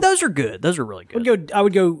donut. Those are good. Those are really good. I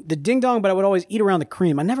would go the Ding Dong, but I would always eat around the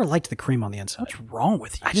cream. I never liked the cream on the inside. What's wrong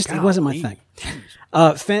with you? It wasn't my thing.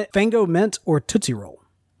 Fango Mint or Tootsie Roll?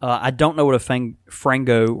 I don't know what a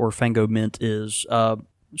Frango or Fango Mint is, so I'm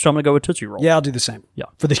going to go with Tootsie Roll. Yeah, I'll do the same. Yeah.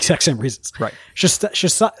 For the exact same reasons. Right.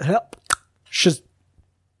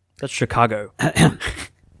 That's Chicago.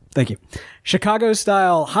 Thank you. Chicago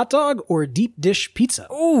style hot dog or deep dish pizza?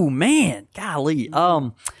 Oh man, golly.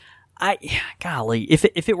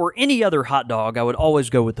 If it were any other hot dog, I would always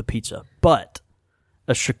go with the pizza. But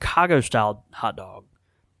a Chicago style hot dog,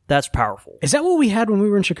 that's powerful. Is that what we had when we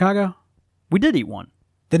were in Chicago? We did eat one.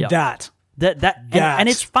 Then Yeah. that. And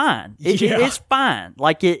it's fine. It's fine.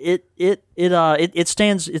 Like it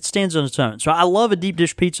stands on its own. So I love a deep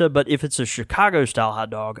dish pizza, but if it's a Chicago style hot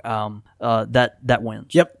dog, that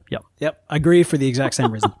wins. Yep. Yep. I agree for the exact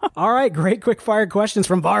same reason. All right, great quick fire questions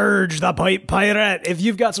from Varge, the pipe pirate. If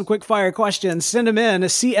you've got some quick fire questions, send them in to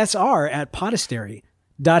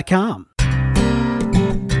csr@podastery.com.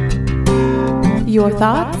 Your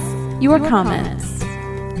thoughts, your comments,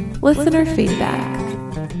 listener feedback.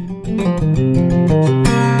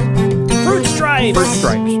 Fruit stripes. Fruit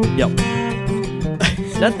stripes. Yep.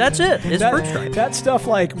 That's it. It's fruit stripes. That stuff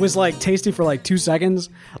was tasty for 2 seconds.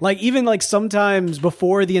 Even sometimes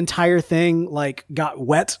before the entire thing got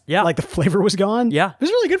wet. Yeah. The flavor was gone. Yeah. It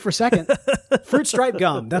was really good for a second. Fruit stripe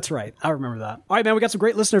gum. That's right. I remember that. All right, man. We got some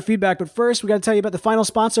great listener feedback, but first we got to tell you about the final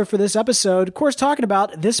sponsor for this episode. Of course, talking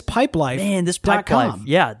about This Pipe Life. Man, This Pipe Life.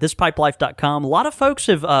 Yeah, thispipelife.com. A lot of folks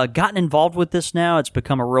have gotten involved with this now. It's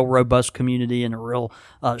become a real robust community in a real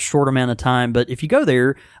short amount of time. But if you go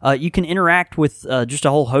there, you can interact with just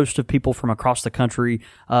a whole host of people from across the country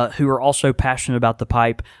who are also passionate about the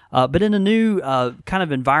pipe, but in a new kind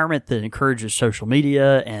of environment that encourages social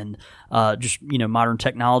media and just modern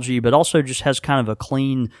technology, but also just has kind of a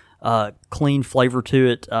clean flavor to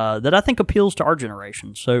it that I think appeals to our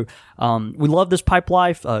generation. So we love This Pipe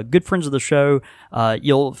Life. Good friends of the show.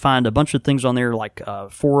 You'll find a bunch of things on there like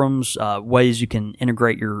forums, ways you can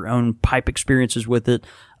integrate your own pipe experiences with it.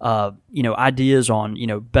 Ideas on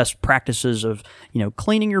best practices of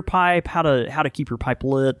cleaning your pipe, how to keep your pipe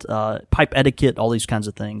lit, pipe etiquette, all these kinds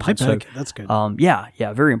of things. Pipe etiquette, that's good.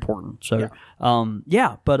 Very important. So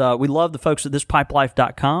but we love the folks at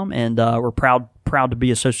thispipelife.com, and we're proud to be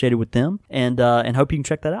associated with them, and hope you can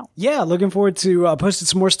check that out. Yeah, looking forward to posting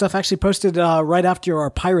some more stuff. Actually posted right after our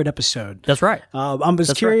pirate episode. That's right. I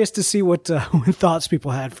was curious to see what thoughts people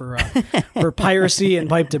had for piracy and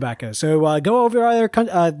pipe tobacco. So go over there,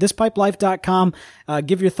 thispipelife.com,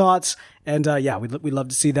 give your thoughts. And we'd love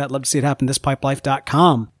to see that. Love to see it happen.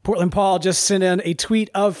 Thispipelife.com. Portland Paul just sent in a tweet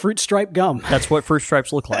of fruit stripe gum. That's what fruit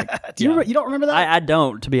stripes look like. You don't remember that? I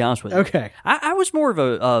don't, to be honest with you. Okay. I was more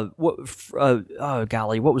of what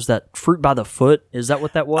was that? Fruit by the foot? Is that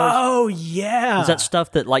what that was? Oh yeah. Is that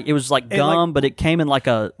stuff that it was like gum, but it came in what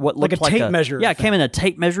looked like a tape measure? Yeah, it came in a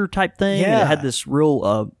tape measure type thing. Yeah. And it had this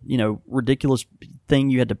real ridiculous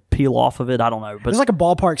thing you had to peel off of it. I don't know, but it was like a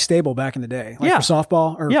ballpark stable back in the day, for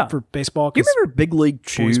softball or for baseball. You remember Big League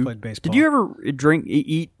Chew? Always played baseball. Did you ever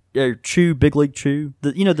eat Chew, Big League Chew,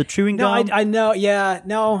 the chewing No, gum. I know. Yeah,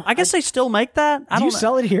 no. I guess they still make that. I Do don't you know.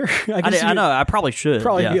 sell it here? I know. I probably should.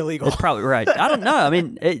 Probably yeah. be illegal. It's probably right. I don't know. I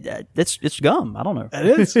mean, it's gum. I don't know.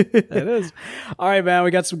 It is. It is. All right, man.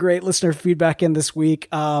 We got some great listener feedback in this week.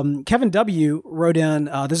 Kevin W. wrote in,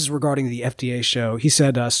 this is regarding the FDA show. He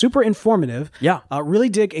said, super informative. Yeah. Really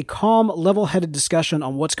dig a calm, level-headed discussion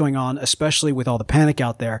on what's going on, especially with all the panic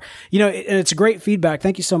out there. And it's great feedback.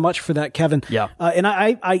 Thank you so much for that, Kevin. Yeah. And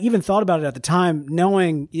I even thought about it at the time,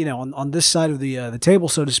 knowing, on this side of the table,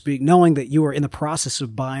 so to speak, knowing that you were in the process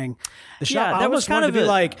of buying the shop. Yeah, I that almost was kind wanted of to be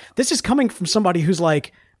like, this is coming from somebody who's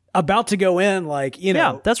like about to go in,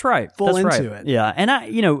 Yeah, that's right. full That's into right. it. Yeah. And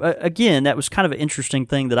again, that was kind of an interesting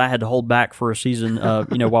thing that I had to hold back for a season,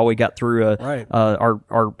 while we got through Right.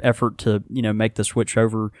 our effort to, make the switch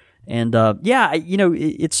over. And,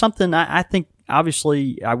 it's something I think,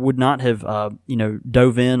 obviously, I would not have,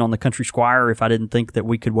 dove in on the Country Squire if I didn't think that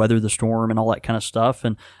we could weather the storm and all that kind of stuff.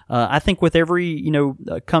 And I think with every,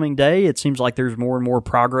 coming day, it seems like there's more and more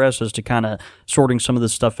progress as to kind of sorting some of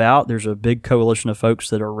this stuff out. There's a big coalition of folks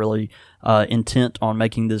that are really intent on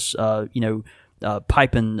making this,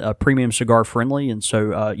 pipe and premium cigar friendly. And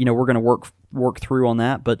so, we're going to work through on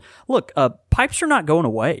that. But look, pipes are not going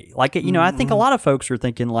away. I think a lot of folks are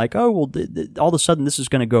thinking like, oh, well, all of a sudden this is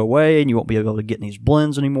going to go away and you won't be able to get in these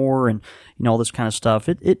blends anymore and, all this kind of stuff.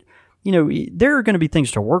 There are going to be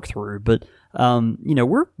things to work through, but,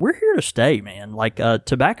 we're here to stay, man.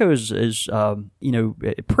 Tobacco is I want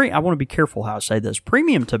to be careful how I say this.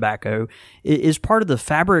 Premium tobacco is part of the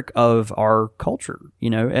fabric of our culture.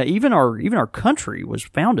 Even our country was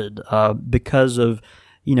founded, because of,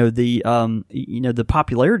 the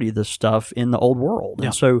popularity of this stuff in the old world. Yeah.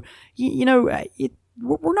 And so,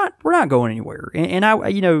 we're not going anywhere.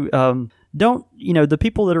 And don't, the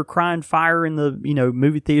people that are crying fire in the,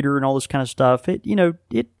 movie theater and all this kind of stuff,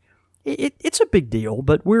 it's a big deal,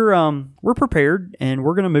 but we're prepared and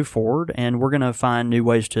we're going to move forward and we're going to find new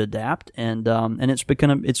ways to adapt. And it's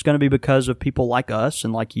going to be because of people like us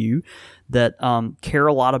and like you that, care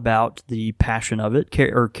a lot about the passion of it,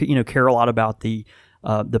 care a lot about the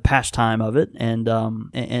pastime of it, and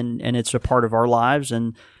it's a part of our lives,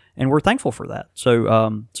 and we're thankful for that.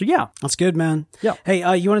 So yeah, That's good, man. Yeah.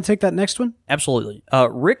 Hey, you want to take that next one? absolutely.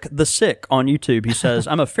 Rick the Sick on YouTube, he says,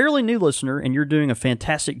 I'm a fairly new listener, and you're doing a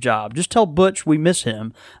fantastic job. Just tell Butch we miss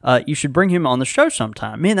him. You should bring him on the show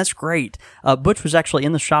sometime. Man, that's great. Butch was actually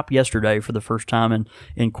in the shop yesterday for the first time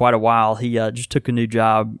in quite a while. He just took a new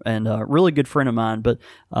job, and a really good friend of mine. But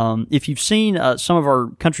if you've seen some of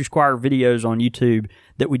our Country Squire videos on YouTube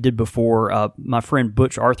that we did before, my friend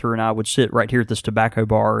Butch Arthur and I would sit right here at this tobacco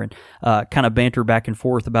bar and kind of banter back and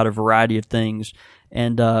forth about a variety of things.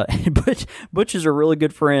 And Butch is a really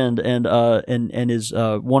good friend and is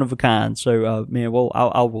one of a kind. So man, well,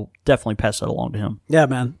 I will definitely pass that along to him. Yeah,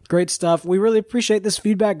 man. Great stuff. We really appreciate this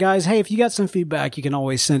feedback, guys. Hey, if you got some feedback, you can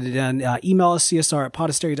always send it in. Email us,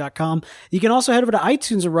 csr@podastery.com. You can also head over to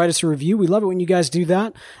iTunes and write us a review. We love it when you guys do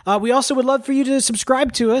that. We also would love for you to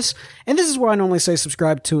subscribe to us. And this is where I normally say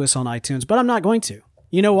subscribe to us on iTunes, but I'm not going to.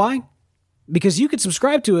 You know why? Because you could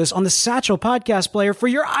subscribe to us on the Satchel podcast player for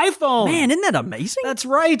your iPhone. Man, isn't that amazing? That's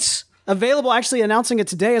right. Available, actually announcing it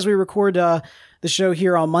today as we record the show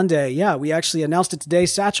here on Monday. Yeah, we actually announced it today.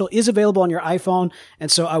 Satchel is available on your iPhone.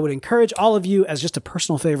 And so I would encourage all of you, as just a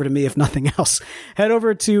personal favor to me, if nothing else, head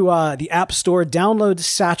over to the App Store, download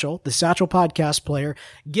Satchel, the Satchel podcast player.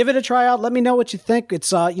 Give it a try out. Let me know what you think.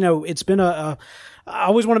 It's, it's been I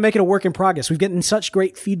always want to make it a work in progress. We've gotten such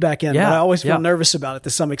great feedback in, but I always feel nervous about it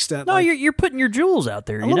to some extent. No, you're putting your jewels out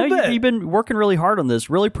there. little bit. You've been working really hard on this.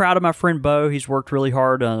 Really proud of my friend Bo. He's worked really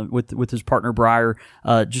hard with his partner Briar,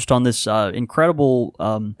 just on this incredible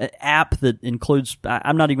app that includes.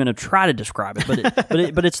 I'm not even going to try to describe it,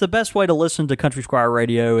 but it's the best way to listen to Country Squire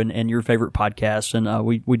Radio and your favorite podcasts. And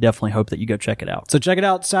we definitely hope that you go check it out. So check it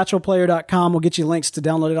out, satchelplayer.com. We'll get you links to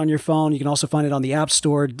download it on your phone. You can also find it on the App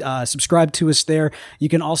Store. Subscribe to us there. You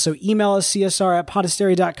can also email us,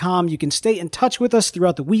 csr@podastery.com. You can stay in touch with us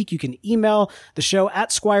throughout the week. You can email the show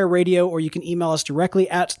at Squire Radio, or you can email us directly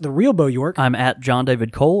at The Real Bo York. I'm at John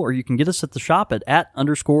David Cole, or you can get us at the shop at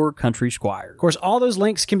 @_Country Squire. Of course, all those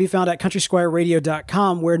links can be found at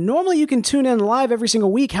countrysquireradio.com, where normally you can tune in live every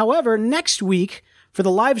single week. However, next week, for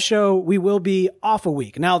the live show, we will be off a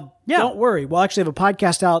week. Now, Yeah. Don't worry. We'll actually have a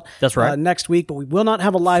podcast out That's right. Next week, but we will not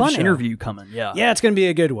have a live Fun show. interview coming. Yeah. Yeah, it's going to be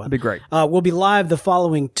a good one. That'd be great. We'll be live the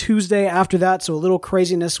following Tuesday after that, so a little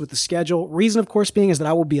craziness with the schedule. Reason, of course, being is that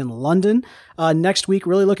I will be in London next week.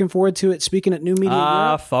 Really looking forward to it. Speaking at New Media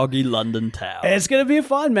Europe. Foggy London town. It's going to be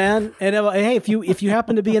fun, man. And hey, if you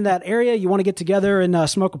happen to be in that area, you want to get together and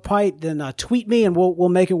smoke a pipe, then tweet me and we'll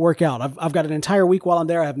make it work out. I've got an entire week while I'm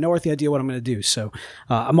there. I have no earthly idea what I'm going to do. So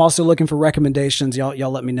I'm also looking for recommendations.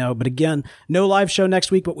 Y'all let me know. But again, no live show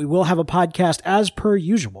next week, but we will have a podcast as per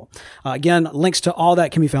usual. Again, links to all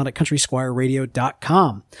that can be found at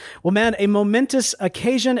countrysquireradio.com. Well, man, a momentous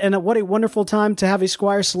occasion and what a wonderful time to have a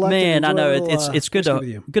Squire Select. Man, I know it's good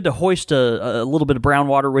to hoist a little bit of brown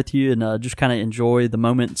water with you and just kind of enjoy the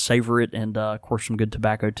moment, savor it, and of course some good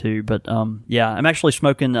tobacco too. But yeah, I'm actually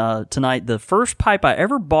smoking tonight the first pipe I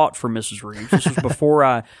ever bought for Mrs. Reeves. This was before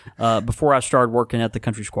I started working at the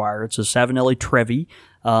Country Squire. It's a Savinelli Trevi.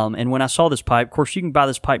 And when I saw this pipe, of course, you can buy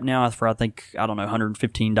this pipe now for, I think, I don't know,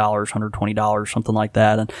 $115, $120, something like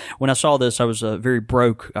that. And when I saw this, I was a very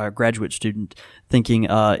broke graduate student thinking,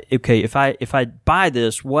 okay, if I buy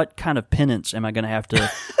this, what kind of penance am I going to have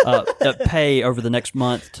to pay over the next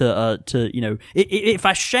month to if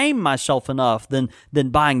I shame myself enough, then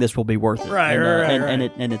buying this will be worth it. Right, right.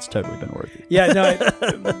 And it's totally been worth it. Yeah, no,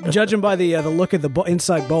 judging by the look of the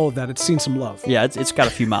inside bowl of that, it's seen some love. Yeah, it's got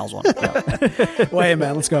a few miles on it. Yeah. Well, hey,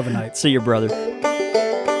 man, let's go have a night. See you, brother.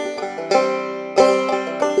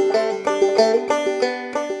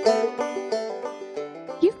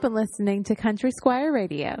 You've been listening to Country Squire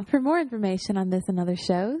Radio. For more information on this and other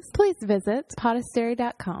shows, please visit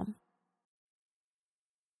podastery.com.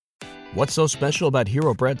 What's so special about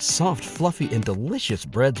Hero Bread's soft, fluffy, and delicious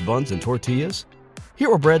breads, buns, and tortillas?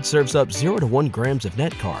 Hero Bread serves up 0 to 1 grams of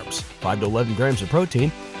net carbs, 5 to 11 grams of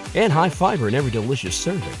protein, and high fiber in every delicious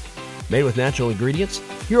serving. Made with natural ingredients,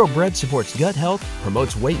 Hero Bread supports gut health,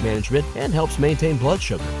 promotes weight management, and helps maintain blood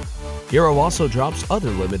sugar. Hero also drops other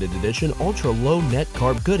limited edition ultra-low net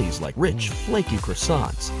carb goodies like rich, flaky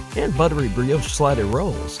croissants and buttery brioche slider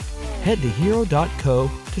rolls. Head to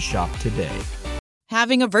hero.co to shop today.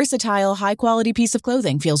 Having a versatile, high-quality piece of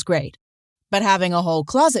clothing feels great. But having a whole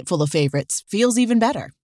closet full of favorites feels even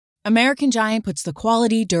better. American Giant puts the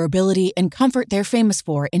quality, durability, and comfort they're famous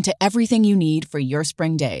for into everything you need for your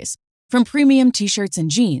spring days. From premium t-shirts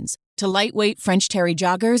and jeans to lightweight French terry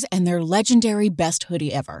joggers and their legendary best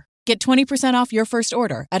hoodie ever. Get 20% off your first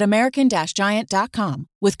order at American-Giant.com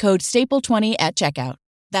with code STAPLE20 at checkout.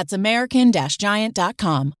 That's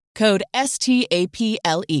American-Giant.com, code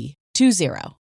STAPLE20.